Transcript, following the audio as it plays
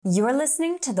You're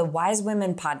listening to the Wise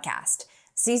Women Podcast,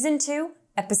 Season 2,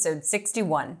 Episode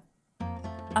 61.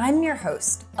 I'm your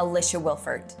host, Alicia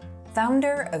Wilford,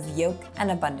 founder of Yoke and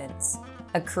Abundance,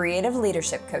 a creative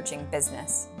leadership coaching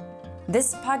business.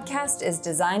 This podcast is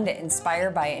designed to inspire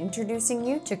by introducing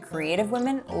you to creative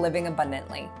women living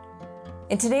abundantly.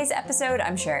 In today's episode,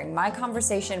 I'm sharing my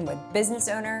conversation with business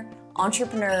owner,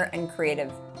 entrepreneur, and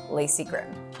creative Lacey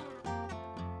Grimm.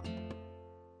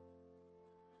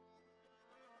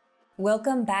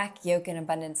 Welcome back, Yoke and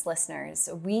Abundance listeners.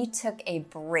 We took a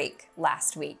break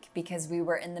last week because we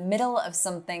were in the middle of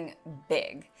something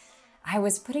big. I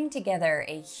was putting together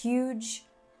a huge,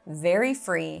 very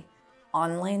free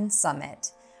online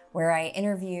summit where I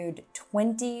interviewed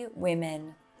 20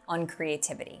 women on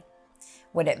creativity,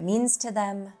 what it means to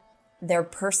them, their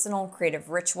personal creative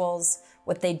rituals,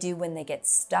 what they do when they get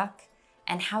stuck,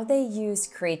 and how they use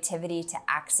creativity to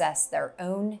access their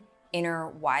own inner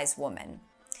wise woman.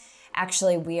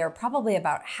 Actually, we are probably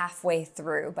about halfway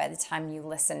through by the time you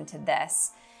listen to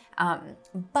this,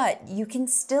 but you can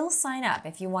still sign up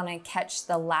if you want to catch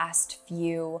the last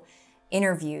few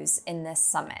interviews in this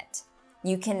summit.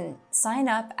 You can sign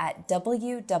up at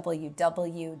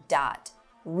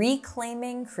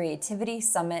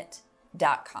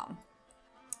www.reclaimingcreativitysummit.com.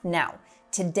 Now,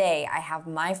 today I have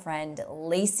my friend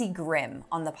Lacey Grimm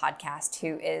on the podcast,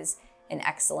 who is an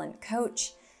excellent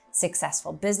coach,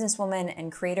 successful businesswoman,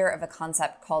 and creator of a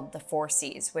concept called the 4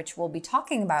 C's, which we'll be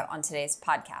talking about on today's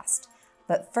podcast.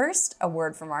 But first, a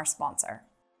word from our sponsor.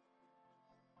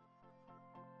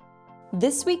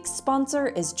 This week's sponsor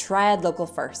is Triad Local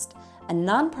First, a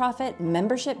nonprofit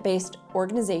membership-based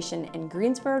organization in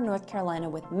Greensboro, North Carolina,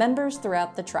 with members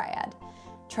throughout the Triad.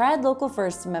 Triad Local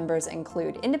First members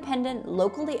include independent,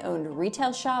 locally owned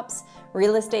retail shops,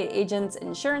 real estate agents,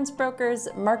 insurance brokers,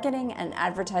 marketing and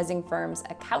advertising firms,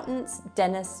 accountants,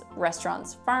 dentists,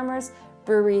 restaurants, farmers,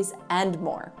 breweries, and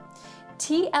more.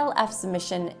 TLF's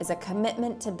mission is a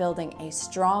commitment to building a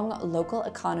strong local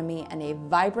economy and a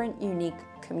vibrant, unique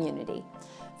community.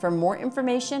 For more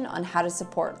information on how to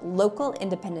support local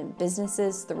independent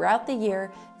businesses throughout the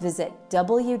year, visit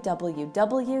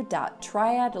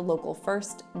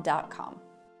www.triadlocalfirst.com.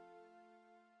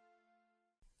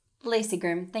 Lacey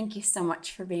Grimm, thank you so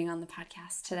much for being on the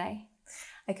podcast today.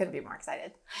 I couldn't be more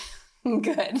excited.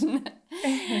 Good.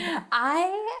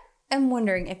 I am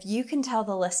wondering if you can tell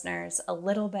the listeners a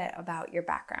little bit about your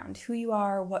background, who you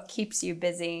are, what keeps you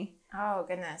busy. Oh,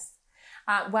 goodness.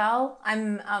 Well,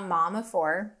 I'm a mom of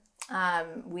 4.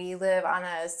 We live on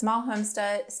a small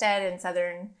homestead in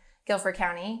southern Guilford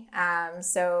County.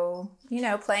 So,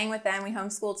 playing with them, we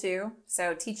homeschool too.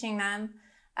 So teaching them,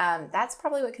 that's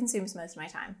probably what consumes most of my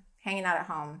time. Hanging out at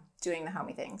home, doing the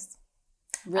homey things.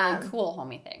 Really cool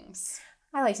homey things.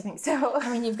 I like to think so.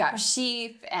 I mean, you've got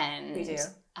sheep and we do.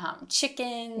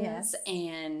 Chickens,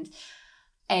 and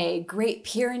a Great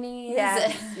Pyrenees.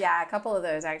 Yeah, a couple of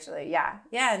those actually. Yeah,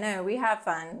 no, we have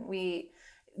fun. We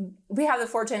have the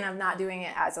fortune of not doing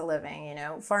it as a living.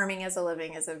 Farming as a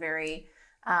living is a very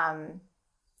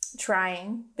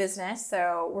trying business.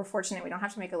 So we're fortunate we don't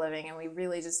have to make a living, and we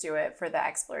really just do it for the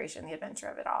exploration, the adventure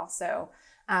of it all. So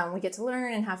we get to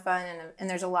learn and have fun, and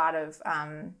there's a lot of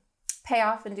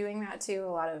payoff in doing that too. A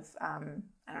lot of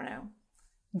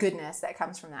goodness that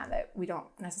comes from that we don't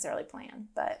necessarily plan,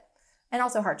 and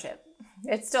also hardship.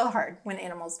 It's still hard when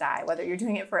animals die, whether you're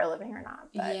doing it for a living or not.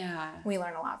 But we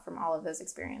learn a lot from all of those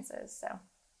experiences. So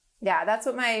that's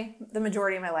what the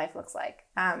majority of my life looks like.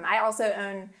 I also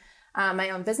own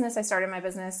my own business. I started my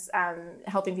business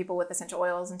helping people with essential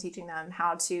oils and teaching them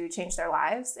how to change their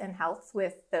lives and health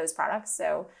with those products.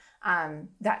 So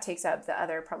that takes up the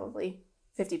other probably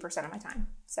 50% of my time.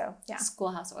 So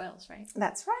Schoolhouse Oils, right?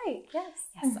 That's right. Yes,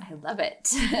 I love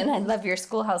it. And I love your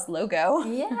Schoolhouse logo.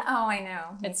 Yeah. Oh, I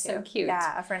know. It's so cute.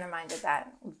 Yeah, a friend of mine did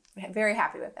that. Very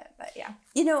happy with it, but yeah.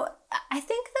 I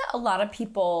think that a lot of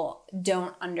people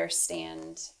don't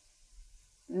understand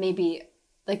maybe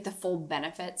like the full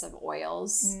benefits of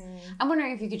oils. I'm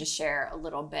wondering if you could just share a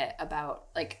little bit about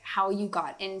like how you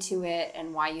got into it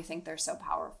and why you think they're so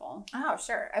powerful. Oh,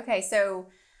 sure. Okay. So,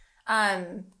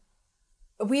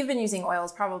 we've been using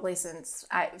oils probably since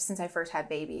I first had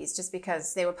babies, just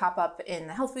because they would pop up in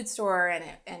the health food store and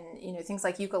things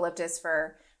like eucalyptus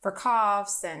for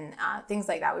coughs and things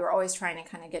like that. We were always trying to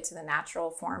kind of get to the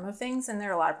natural form of things, and there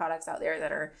are a lot of products out there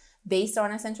that are based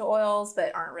on essential oils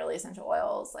but aren't really essential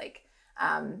oils, like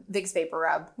Vicks Vapor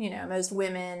Rub. Most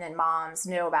women and moms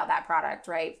know about that product,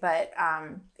 right? But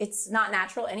it's not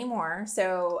natural anymore.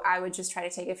 So I would just try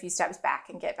to take a few steps back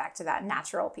and get back to that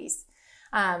natural piece.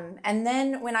 And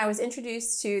then when I was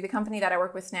introduced to the company that I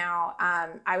work with now,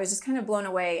 I was just kind of blown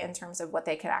away in terms of what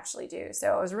they could actually do.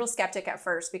 So I was a real skeptic at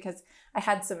first because I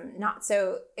had some not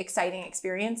so exciting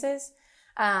experiences.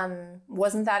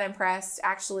 Wasn't that impressed,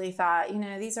 actually thought,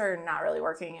 these are not really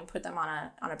working, and put them on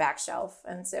a back shelf.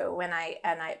 And so when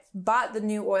I bought the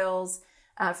new oils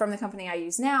from the company I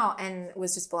use now and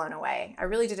was just blown away. I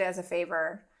really did it as a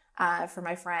favor for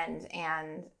my friend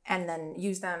and then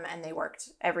used them, and they worked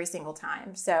every single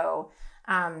time. So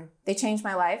they changed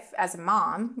my life as a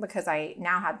mom because I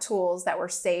now had tools that were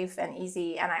safe and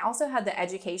easy. And I also had the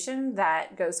education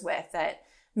that goes with that,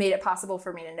 made it possible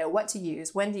for me to know what to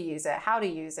use, when to use it, how to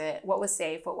use it, what was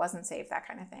safe, what wasn't safe, that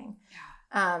kind of thing.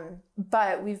 Yeah.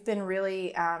 But we've been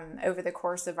really, over the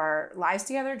course of our lives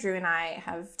together, Drew and I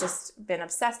have just been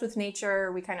obsessed with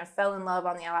nature. We kind of fell in love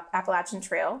on the Appalachian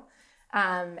Trail.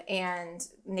 And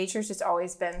nature's just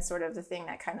always been sort of the thing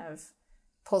that kind of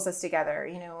pulls us together.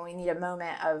 When we need a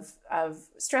moment of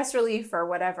stress relief or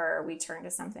whatever, we turn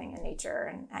to something in nature,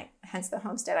 and hence the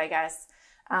homestead, I guess.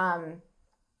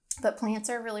 But plants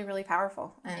are really, really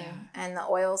powerful, and the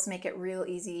oils make it real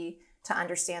easy to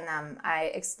understand them. I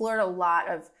explored a lot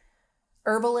of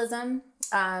herbalism.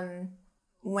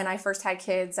 When I first had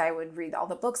kids, I would read all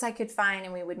the books I could find,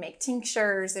 and we would make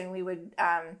tinctures, and we would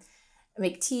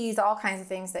make teas, all kinds of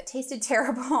things that tasted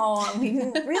terrible and we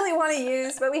didn't really want to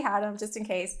use, but we had them just in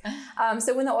case.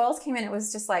 So when the oils came in, it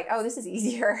was just like, oh, this is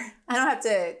easier. I don't have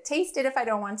to taste it if I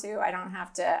don't want to. I don't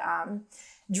have to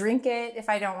drink it if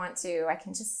I don't want to. I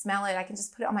can just smell it. I can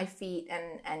just put it on my feet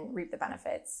and reap the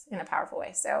benefits in a powerful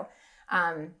way. So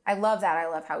I love that. I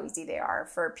love how easy they are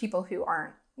for people who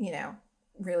aren't,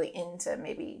 really into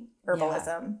maybe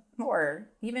herbalism or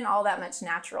even all that much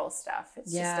natural stuff.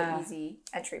 It's just an easy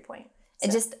entry point.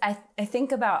 So. I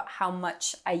think about how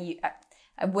much I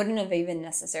wouldn't have even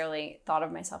necessarily thought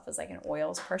of myself as like an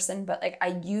oils person, but like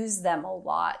I use them a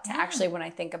lot to actually, when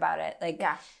I think about it, like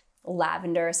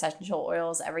lavender essential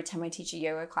oils. Every time I teach a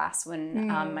yoga class, when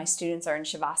my students are in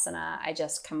Shavasana, I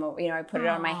just come over, I put it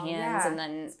on my hands and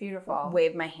then it's beautiful.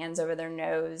 Wave my hands over their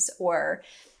nose. Or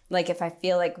like if I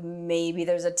feel like maybe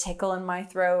there's a tickle in my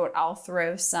throat, I'll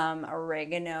throw some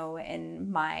oregano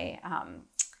in my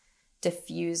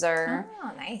diffuser.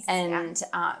 Oh, nice. And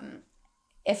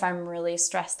if I'm really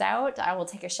stressed out, I will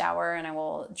take a shower and I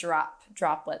will drop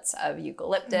droplets of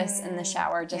eucalyptus in the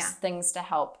shower, just things to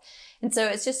help. And so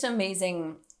it's just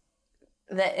amazing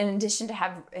that in addition to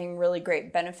having really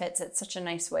great benefits, it's such a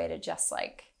nice way to just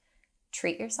like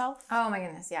treat yourself. Oh my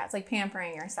goodness. Yeah. It's like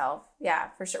pampering yourself. Yeah,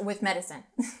 for sure. With medicine.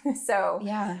 So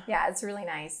yeah, it's really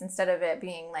nice. Instead of it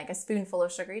being like a spoonful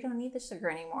of sugar, you don't need the sugar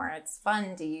anymore. It's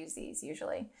fun to use these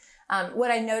usually.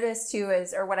 What I noticed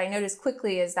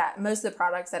quickly is that most of the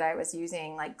products that I was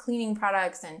using, like cleaning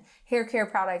products and hair care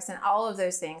products and all of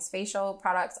those things, facial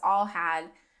products, all had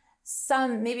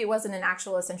some, maybe it wasn't an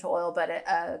actual essential oil, but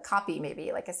a copy,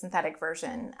 maybe like a synthetic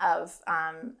version of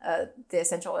the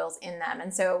essential oils in them.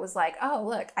 And so it was like, oh,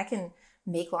 look, I can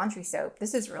make laundry soap.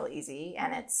 This is really easy,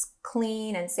 and it's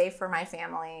clean and safe for my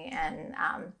family, and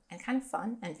kind of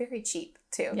fun and very cheap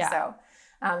too. Yeah. So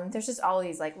there's just all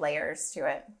these like layers to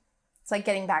it. It's like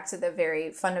getting back to the very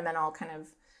fundamental kind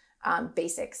of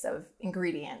basics of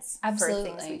ingredients for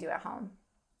things we do at home.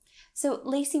 So,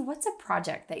 Lacey, what's a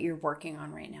project that you're working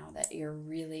on right now that you're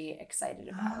really excited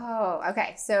about? Oh,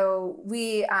 okay. So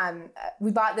we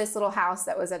bought this little house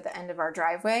that was at the end of our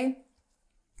driveway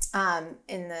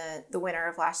in the winter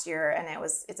of last year, and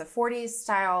it's a 40s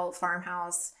style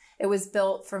farmhouse. It was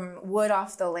built from wood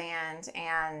off the land,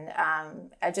 and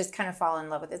I just kind of fall in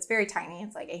love with it. It's very tiny.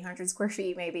 It's like 800 square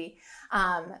feet maybe,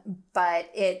 but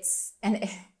it's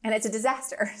a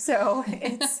disaster. So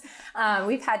it's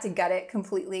we've had to gut it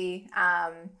completely.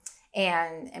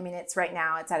 And I mean, it's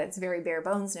at its very bare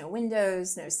bones, no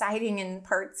windows, no siding in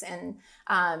parts. And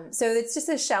so it's just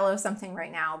a shell of something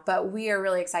right now, but we are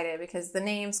really excited because the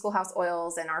name Schoolhouse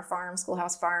Oils and our farm,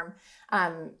 Schoolhouse Farm,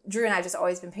 Drew and I have just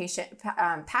always been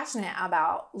passionate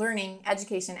about learning,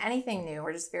 education, anything new.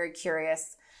 We're just very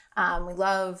curious. We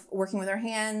love working with our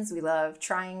hands. We love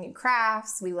trying new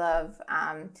crafts. We love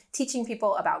teaching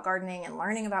people about gardening and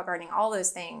learning about gardening, all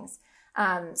those things.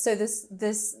 So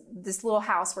this little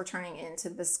house we're turning into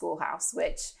the schoolhouse,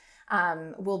 which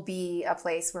will be a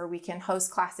place where we can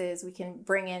host classes. We can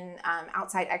bring in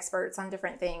outside experts on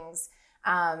different things,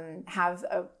 have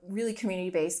a really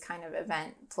community-based kind of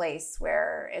event place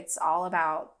where it's all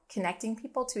about connecting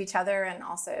people to each other and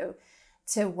also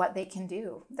to what they can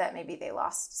do that maybe they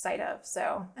lost sight of.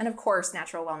 So, and of course,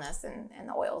 natural wellness and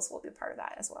the oils will be part of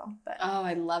that as well. But oh,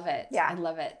 I love it. Yeah. I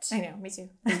love it. I know, me too.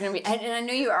 And I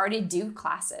know you already do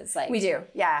classes. Like we do.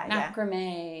 Yeah.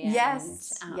 Macrame. And,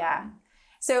 yes. Yeah.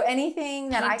 So anything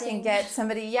that I can get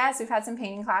somebody, yes, we've had some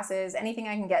painting classes, anything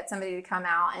I can get somebody to come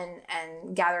out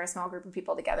and gather a small group of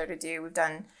people together to do. We've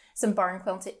done some barn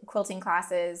quilting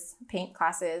classes, paint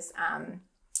classes.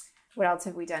 What else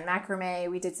have we done? Macrame.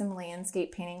 We did some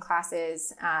landscape painting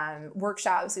classes,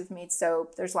 workshops. We've made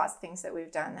soap. There's lots of things that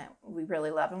we've done that we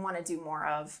really love and want to do more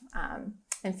of,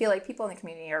 and feel like people in the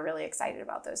community are really excited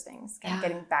about those things. Kind of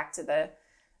getting back to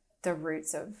the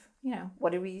roots of,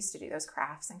 what did we used to do? Those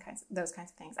crafts and those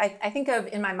kinds of things. I think of,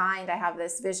 in my mind, I have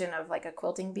this vision of like a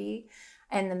quilting bee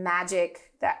and the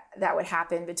magic that would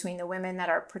happen between the women that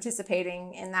are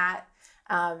participating in that,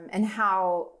 and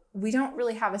how we don't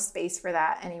really have a space for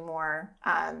that anymore.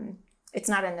 It's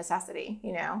not a necessity,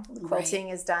 Quilting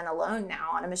is done alone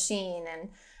now on a machine, and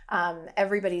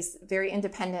everybody's very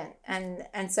independent.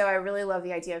 And so I really love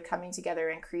the idea of coming together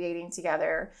and creating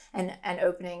together and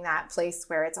opening that place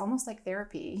where it's almost like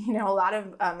therapy. A lot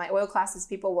of my oil classes,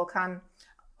 people will come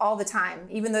all the time,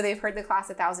 even though they've heard the class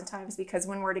 1,000 times, because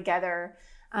when we're together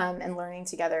and learning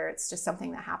together, it's just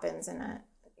something that happens, and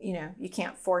you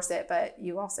can't force it, but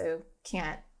you also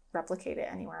can't replicate it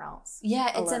anywhere else.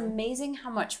 Yeah, it's amazing how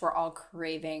much we're all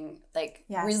craving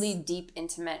really deep,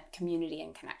 intimate community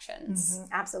and connections. Mm-hmm,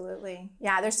 absolutely.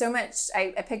 Yeah, there's so much.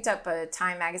 I picked up a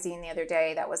Time magazine the other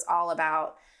day that was all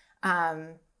about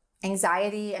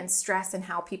anxiety and stress and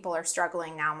how people are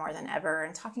struggling now more than ever,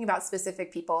 and talking about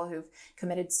specific people who've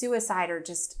committed suicide or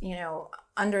just,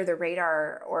 under the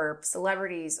radar, or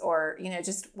celebrities, or,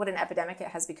 just what an epidemic it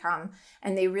has become.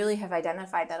 And they really have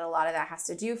identified that a lot of that has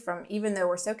to do from, even though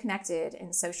we're so connected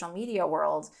in social media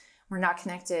world, we're not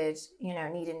connected,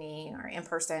 knee to knee or in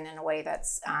person in a way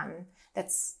that's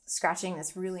scratching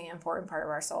this really important part of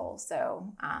our soul.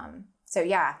 So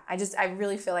yeah, I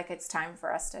really feel like it's time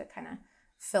for us to kind of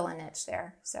fill a niche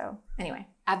there. So anyway.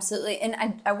 Absolutely.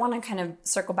 And I want to kind of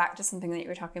circle back to something that you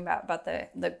were talking about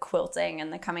the quilting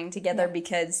and the coming together,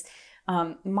 because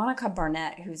Monica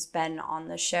Barnett, who's been on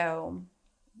the show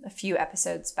a few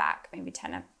episodes back, maybe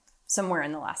 10, somewhere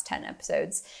in the last 10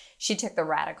 episodes, she took the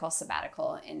radical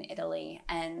sabbatical in Italy.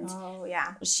 And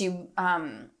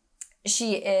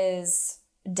she is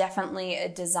definitely a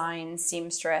design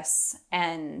seamstress,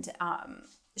 and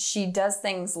she does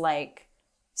things like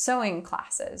sewing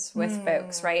classes with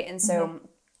folks, right? And so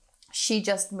she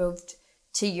just moved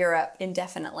to Europe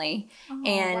indefinitely.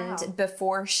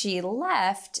 Before she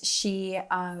left, she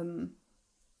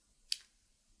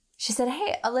said,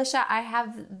 "Hey, Alicia, I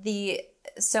have the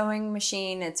sewing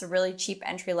machine. It's a really cheap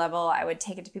entry level. I would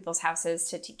take it to people's houses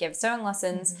to give sewing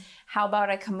lessons. How about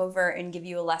I come over and give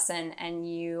you a lesson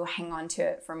and you hang on to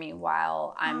it for me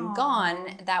while I'm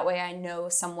gone? That way I know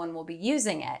someone will be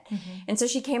using it." And so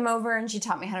she came over and she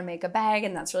taught me how to make a bag,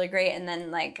 and that's really great. And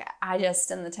then I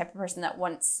just am the type of person that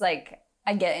once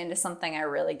I get into something, I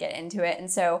really get into it. And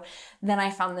so then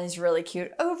I found these really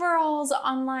cute overalls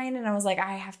online, and I was like,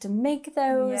 I have to make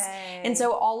those. Yay. And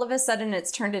so all of a sudden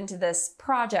it's turned into this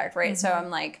project, right? So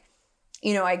I'm like,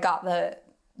 I got the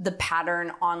pattern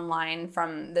online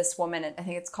from this woman. I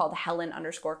think it's called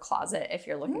Helen_closet. If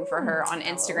you're looking for her on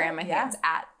Instagram, I think it's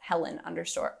at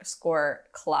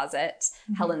Helen_closet,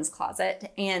 Helen's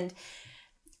Closet. And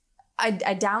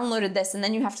I downloaded this, and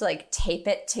then you have to tape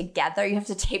it together. You have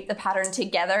to tape the pattern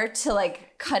together to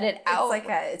cut it out.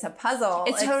 It's a puzzle.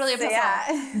 It's totally a puzzle.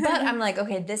 Yeah. But I'm like,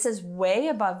 okay, this is way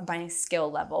above my skill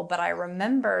level. But I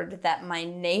remembered that my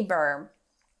neighbor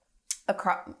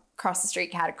across the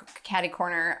street, catty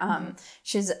corner,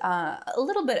 she's a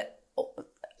little bit,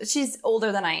 she's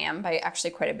older than I am by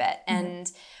actually quite a bit.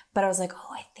 But I was like,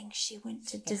 I think she went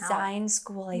to design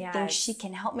school. I think she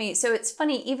can help me. So it's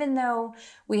funny, even though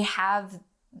we have,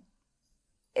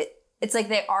 it's like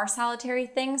they are solitary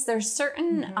things, there's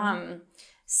certain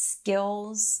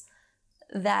skills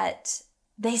that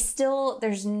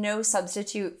there's no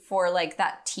substitute for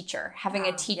that teacher, having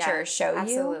a teacher show you.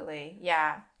 Absolutely.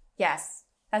 Yeah. Yes.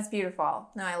 That's beautiful.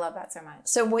 No, I love that so much.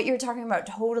 So what you're talking about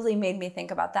totally made me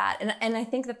think about that. And I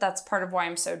think that that's part of why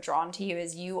I'm so drawn to you,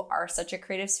 is you are such a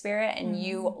creative spirit, and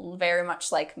you very much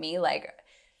like me,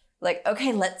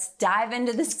 okay, let's dive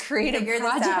into this creative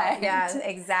project. Yeah,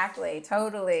 exactly.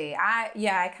 Totally. I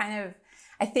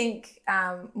think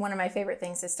one of my favorite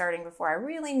things is starting before I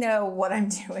really know what I'm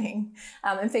doing,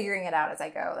 and figuring it out as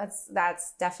I go.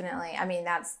 That's definitely,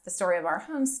 that's the story of our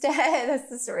homestead.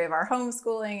 That's the story of our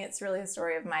homeschooling. It's really the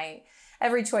story of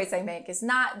every choice I make is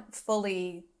not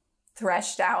fully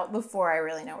threshed out before I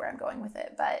really know where I'm going with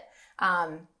it.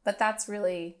 But that's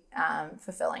really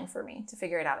fulfilling for me to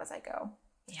figure it out as I go.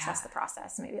 Trust the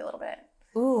process maybe a little bit.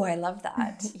 Ooh, I love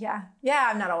that. Yeah,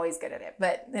 I'm not always good at it,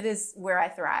 but it is where I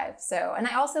thrive. So, and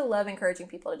I also love encouraging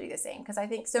people to do the same, because I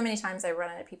think so many times I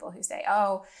run into people who say,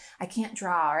 oh, I can't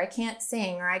draw, or I can't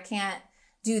sing, or I can't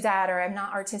do that, or I'm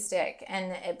not artistic.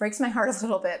 And it breaks my heart a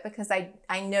little bit, because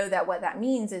I know that what that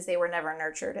means is they were never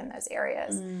nurtured in those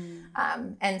areas.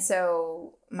 And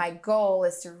so my goal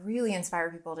is to really inspire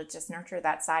people to just nurture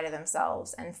that side of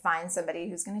themselves and find somebody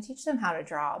who's going to teach them how to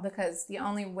draw, because the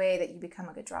only way that you become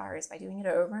a good drawer is by doing it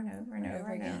over and over and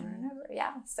over again and over.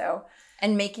 Yeah. So,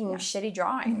 and making shitty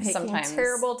drawings, sometimes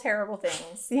terrible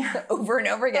things. Yeah. over and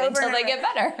over again until they get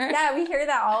better. Yeah. We hear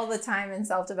that all the time in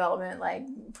self-development, like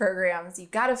programs.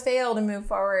 You've got to fail to move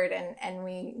forward. And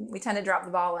we tend to drop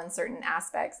the ball on certain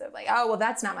aspects of like, oh, well,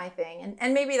 that's not my thing.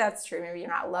 And maybe that's true. Maybe you're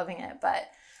not loving it, but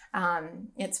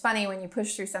it's funny when you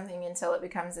push through something until it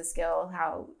becomes a skill,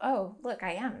 how, oh, look,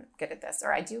 I am good at this,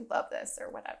 or I do love this, or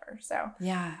whatever. So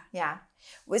yeah.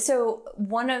 So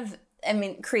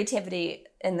creativity,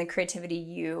 and the creativity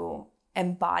you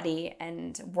embody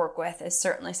and work with is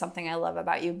certainly something I love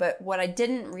about you. But what I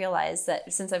didn't realize,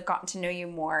 that since I've gotten to know you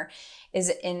more,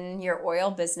 is in your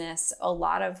oil business, a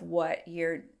lot of what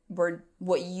you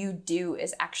do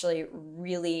is actually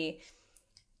really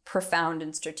profound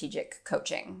and strategic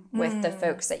coaching with the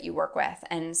folks that you work with.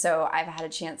 And so I've had a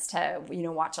chance to,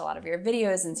 watch a lot of your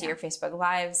videos and see your Facebook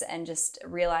lives, and just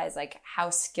realize like how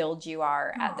skilled you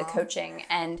are at the coaching.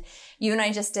 And you and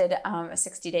I just did a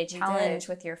 60-day challenge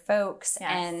with your folks,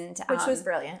 and which was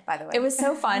brilliant, by the way. It was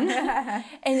so fun.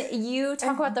 And you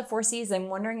talk about the 4 C's. I'm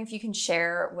wondering if you can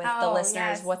share with the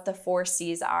listeners what the 4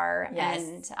 C's are,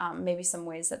 and maybe some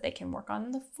ways that they can work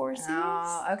on the 4 C's.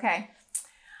 Oh, okay.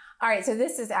 All right. So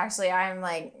this is actually, I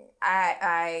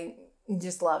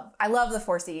love the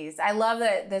 4 C's. I love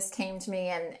that this came to me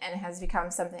and has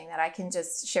become something that I can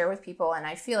just share with people. And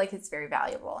I feel like it's very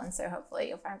valuable. And so hopefully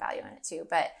you'll find value in it too.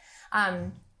 But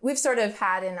we've sort of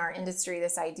had in our industry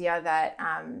this idea that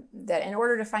that in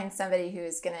order to find somebody who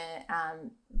is going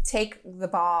to take the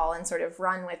ball and sort of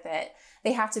run with it,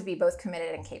 they have to be both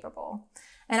committed and capable.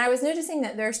 And I was noticing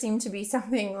that there seemed to be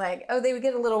something like, oh, they would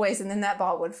get a little ways and then that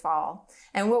ball would fall.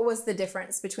 And what was the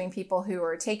difference between people who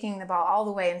were taking the ball all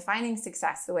the way and finding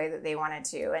success the way that they wanted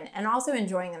to, and also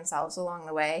enjoying themselves along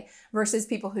the way, versus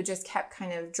people who just kept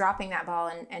kind of dropping that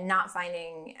ball and not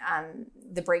finding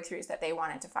the breakthroughs that they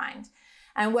wanted to find.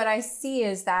 And what I see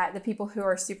is that the people who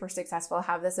are super successful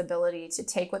have this ability to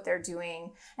take what they're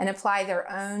doing and apply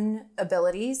their own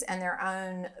abilities and their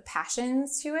own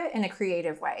passions to it in a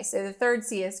creative way. So the 3rd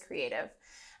C is creative.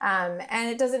 And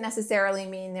it doesn't necessarily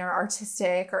mean they're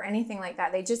artistic or anything like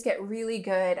that. They just get really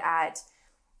good at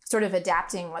sort of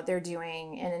adapting what they're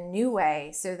doing in a new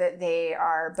way, so that they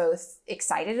are both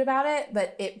excited about it,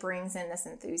 but it brings in this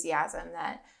enthusiasm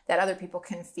that other people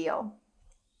can feel.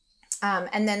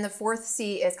 And then the 4th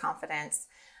C is confidence.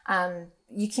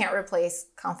 You can't replace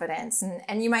confidence.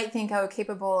 And you might think, oh,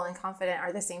 capable and confident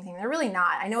are the same thing. They're really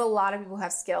not. I know a lot of people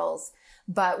have skills,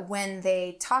 but when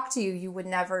they talk to you, you would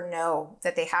never know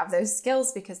that they have those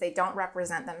skills, because they don't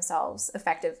represent themselves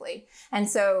effectively. And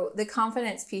so the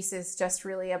confidence piece is just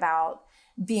really about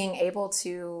being able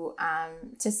to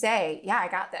say, yeah, I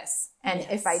got this. And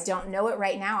if I don't know it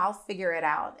right now, I'll figure it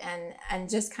out, and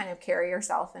just kind of carry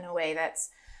yourself in a way that's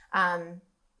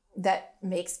that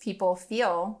makes people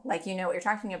feel like you know what you're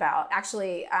talking about.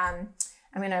 Actually, I'm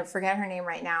going to forget her name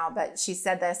right now, but she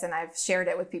said this, and I've shared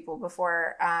it with people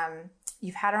before.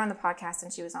 You've had her on the podcast,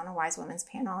 and she was on a Wise Women's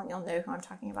panel, and you'll know who I'm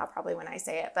talking about probably when I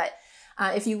say it. But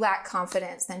if you lack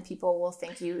confidence, then people will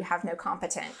think you have no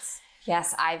competence.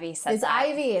 Yes, Ivy said it's that.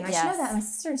 It's Ivy, and I should know that. My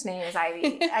sister's name is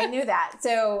Ivy. I knew that.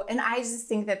 So, and I just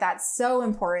think that that's so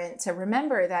important to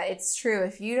remember, that it's true.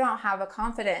 If you don't have a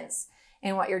confidence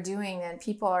in what you're doing, then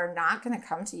people are not going to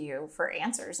come to you for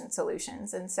answers and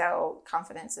solutions. And so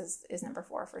confidence is number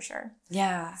 4 for sure.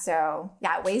 Yeah. So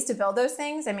ways to build those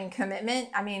things. I mean, commitment.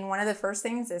 I mean, one of the first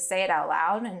things is say it out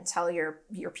loud and tell your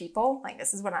people, like,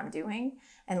 this is what I'm doing,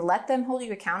 and let them hold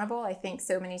you accountable. I think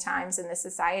so many times in this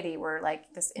society, we're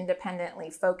like this independently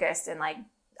focused and like,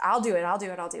 I'll do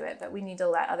it. But we need to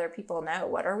let other people know,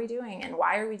 what are we doing and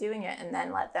why are we doing it? And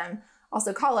then let them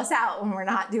also call us out when we're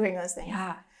not doing those things.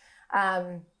 Yeah.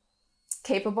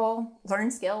 Capable,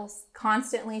 learn skills,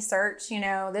 constantly search.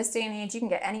 This day and age, you can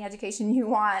get any education you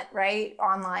want, right?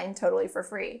 Online, totally for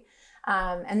free.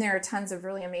 And there are tons of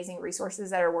really amazing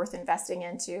resources that are worth investing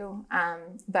into.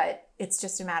 But it's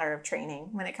just a matter of training.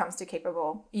 When it comes to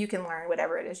capable, you can learn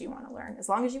whatever it is you want to learn, as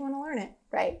long as you want to learn it,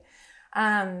 right?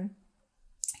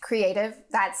 Creative,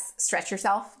 that's stretch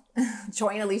yourself.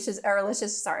 Join Alicia's,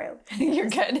 sorry. You're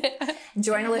good.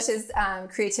 Join Alicia's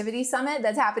creativity summit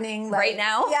that's happening right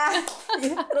now. Yeah,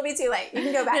 it'll be too late. You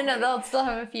can go back. No, they'll still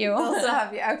have a few. They'll still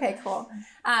have you. Okay, cool.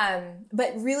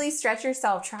 But really stretch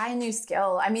yourself. Try a new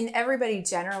skill. I mean, everybody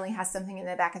generally has something in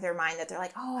the back of their mind that they're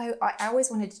like, oh, I always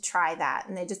wanted to try that,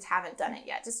 and they just haven't done it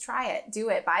yet. Just try it. Do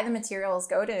it. Buy the materials.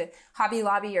 Go to Hobby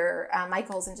Lobby or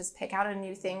Michael's and just pick out a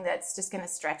new thing that's just going to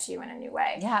stretch you in a new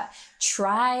way. Yeah.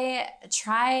 Try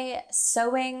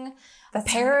sewing a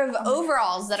pair of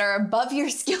overalls that are above your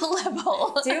skill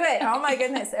level. Do it. Oh my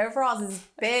goodness. Overalls is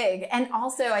big. And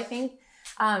also I think,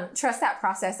 trust that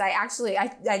process.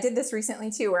 I did this recently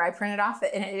too, where I printed off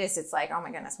and it's like, oh my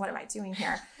goodness, what am I doing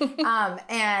here?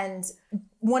 And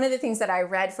one of the things that I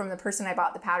read from the person I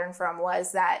bought the pattern from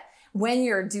was that when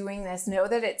you're doing this, know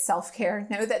that it's self-care.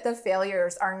 Know that the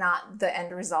failures are not the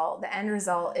end result. The end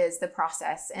result is the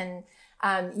process. And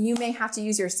you may have to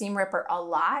use your seam ripper a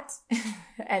lot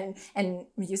and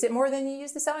use it more than you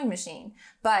use the sewing machine,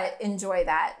 but enjoy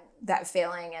that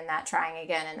failing and that trying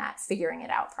again and that figuring it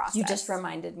out process. You just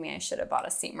reminded me I should have bought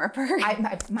a seam ripper.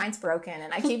 Mine's broken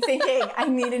and I keep thinking I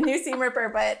need a new seam ripper,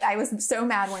 but I was so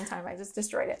mad one time I just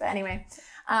destroyed it. But anyway,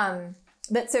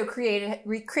 but so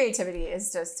creativity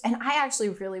is just, and I actually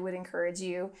really would encourage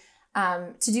you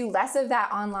to do less of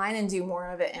that online and do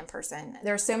more of it in person.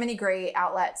 There are so many great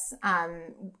outlets.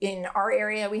 In our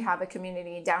area, we have a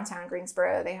community downtown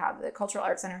Greensboro. They have the Cultural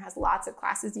Arts Center has lots of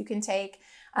classes you can take.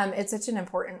 It's such an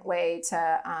important way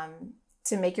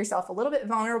to make yourself a little bit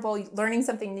vulnerable. Learning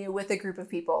something new with a group of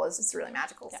people is just really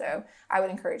magical. Yeah. So I would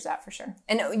encourage that for sure.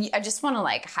 And I just want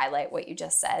to highlight what you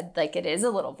just said. It is a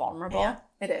little vulnerable. Yeah,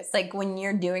 it is. When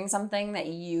you're doing something that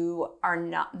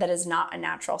that is not a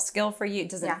natural skill for you, it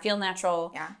doesn't feel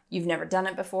natural. Yeah. You've never done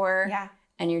it before. Yeah.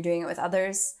 And you're doing it with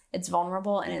others. It's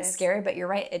vulnerable and it's scary, but you're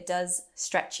right. It does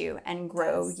stretch you and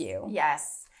grow you.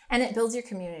 Yes. And it builds your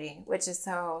community, which is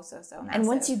so massive. And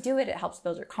once you do it, it helps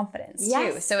build your confidence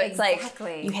too. So it's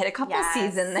you hit a couple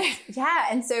C's in there. Yeah.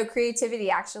 And so creativity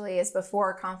actually is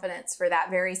before confidence for that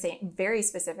very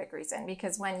specific reason.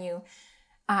 Because when you,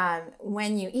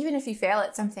 even if you fail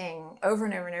at something over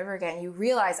and over and over again, you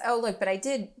realize, oh, look, but I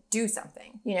did do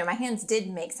something. My hands did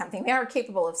make something. They are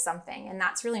capable of something. And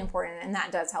that's really important. And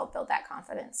that does help build that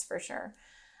confidence for sure.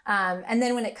 And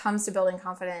then when it comes to building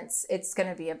confidence, it's going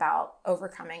to be about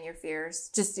overcoming your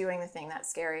fears, just doing the thing that's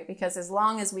scary. Because as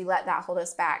long as we let that hold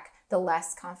us back, the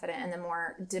less confident and the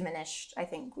more diminished I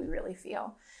think we really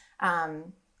feel.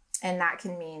 And that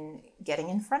can mean getting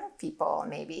in front of people.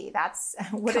 Maybe that's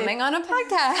coming on a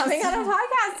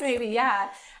podcast, maybe. Yeah.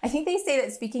 I think they say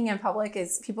that speaking in public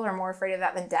people are more afraid of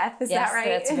that than death. Is that right?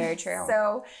 That's very true.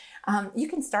 So, you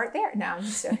can start there. No, I'm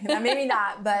just joking. Maybe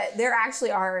not, but there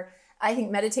actually are. I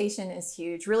think meditation is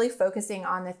huge, really focusing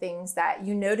on the things that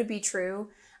you know to be true.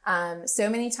 So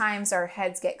many times our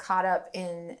heads get caught up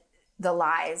in the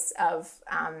lies of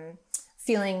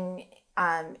feeling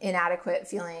inadequate,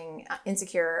 feeling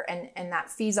insecure, and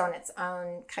that feeds on its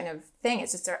own kind of thing.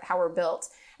 It's just how we're built.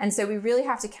 And so we really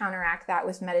have to counteract that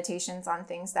with meditations on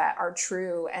things that are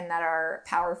true and that are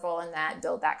powerful and that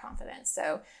build that confidence.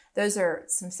 So those are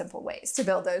some simple ways to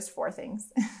build those 4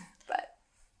 things.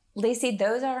 Lacey,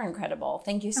 those are incredible.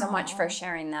 Thank you so much for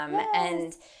sharing them. Yes.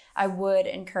 And I would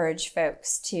encourage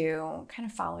folks to kind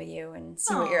of follow you and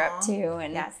see what you're up to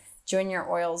and join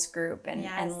your oils group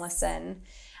and listen.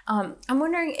 I'm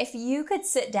wondering if you could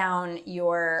sit down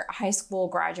your high school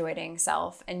graduating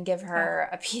self and give her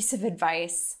a piece of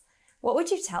advice, what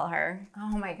would you tell her?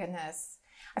 Oh my goodness.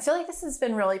 I feel like this has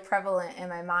been really prevalent in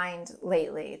my mind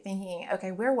lately, thinking,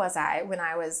 okay, where was I when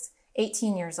I was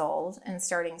 18 years old and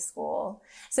starting school?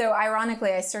 So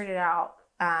ironically, I started out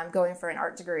going for an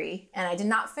art degree and I did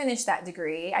not finish that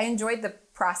degree. I enjoyed the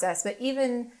process, but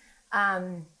even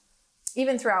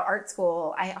throughout art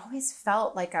school, I always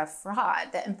felt like a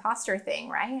fraud, the imposter thing,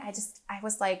 right? I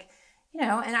was like,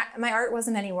 and my art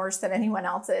wasn't any worse than anyone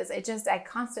else's. I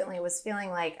constantly was feeling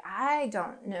like, I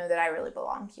don't know that I really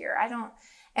belong here.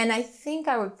 And I think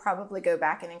I would probably go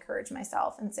back and encourage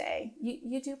myself and say,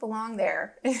 you do belong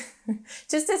there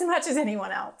just as much as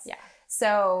anyone else. Yeah.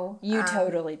 So you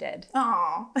totally did.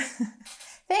 Oh,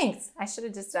 thanks. I should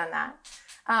have just done that.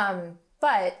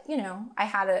 But I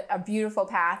had a beautiful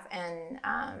path and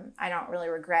I don't really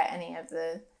regret any of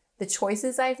the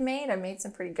choices I've made. I've made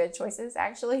some pretty good choices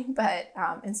actually, but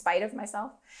in spite of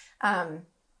myself.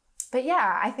 But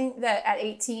yeah, I think that at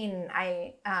 18,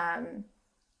 I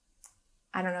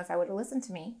don't know if I would have listened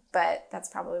to me, but that's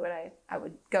probably what I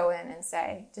would go in and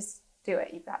say, just do it.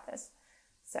 You've got this.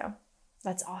 So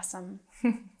that's awesome.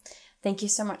 Thank you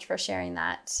so much for sharing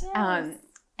that. Yes.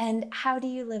 And how do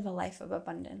you live a life of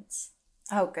abundance?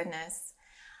 Oh, goodness.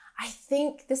 I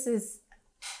think this is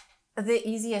the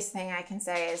easiest thing I can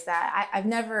say is that I've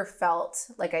never felt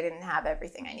like I didn't have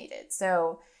everything I needed.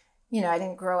 So, I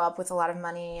didn't grow up with a lot of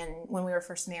money. And when we were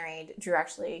first married, Drew,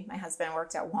 actually, my husband,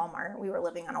 worked at Walmart. We were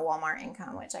living on a Walmart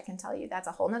income, which I can tell you that's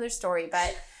a whole nother story.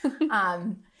 But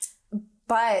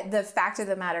but the fact of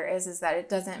the matter is that it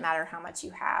doesn't matter how much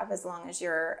you have as long as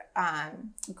you're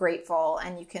grateful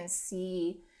and you can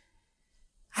see,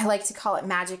 I like to call it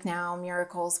magic now,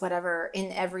 miracles, whatever,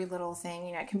 in every little thing.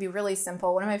 It can be really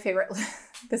simple. One of my favorite,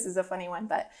 this is a funny one,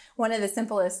 but one of the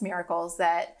simplest miracles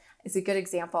that is a good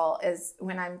example is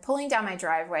when I'm pulling down my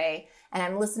driveway and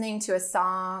I'm listening to a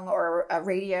song or a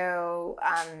radio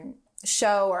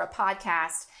show or a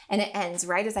podcast, and it ends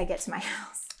right as I get to my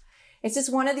house. It's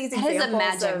just one of these examples. It is a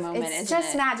magic moment, it's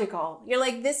just magical. You're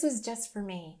like, this was just for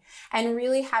me. And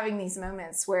really having these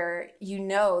moments where you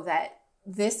know that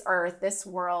this earth, this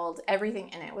world, everything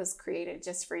in it was created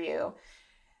just for you.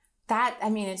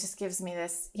 It just gives me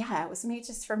this, it was made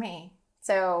just for me.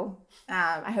 So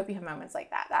I hope you have moments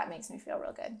like that. That makes me feel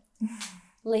real good.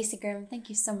 Lacey Grimm, thank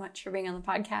you so much for being on the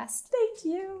podcast. Thank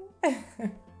you.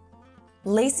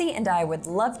 Lacey and I would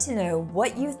love to know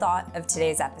what you thought of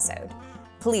today's episode.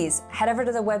 Please head over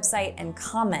to the website and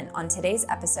comment on today's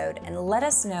episode and let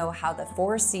us know how the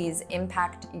 4 C's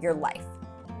impact your life.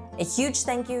 A huge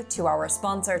thank you to our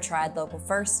sponsor, Triad Local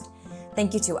First.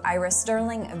 Thank you to Ira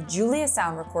Sterling of Julia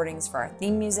Sound Recordings for our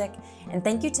theme music. And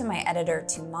thank you to my editor,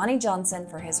 Tumani Johnson,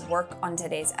 for his work on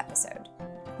today's episode.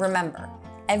 Remember,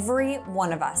 every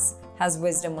one of us has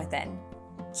wisdom within.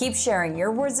 Keep sharing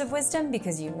your words of wisdom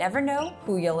because you never know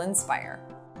who you'll inspire.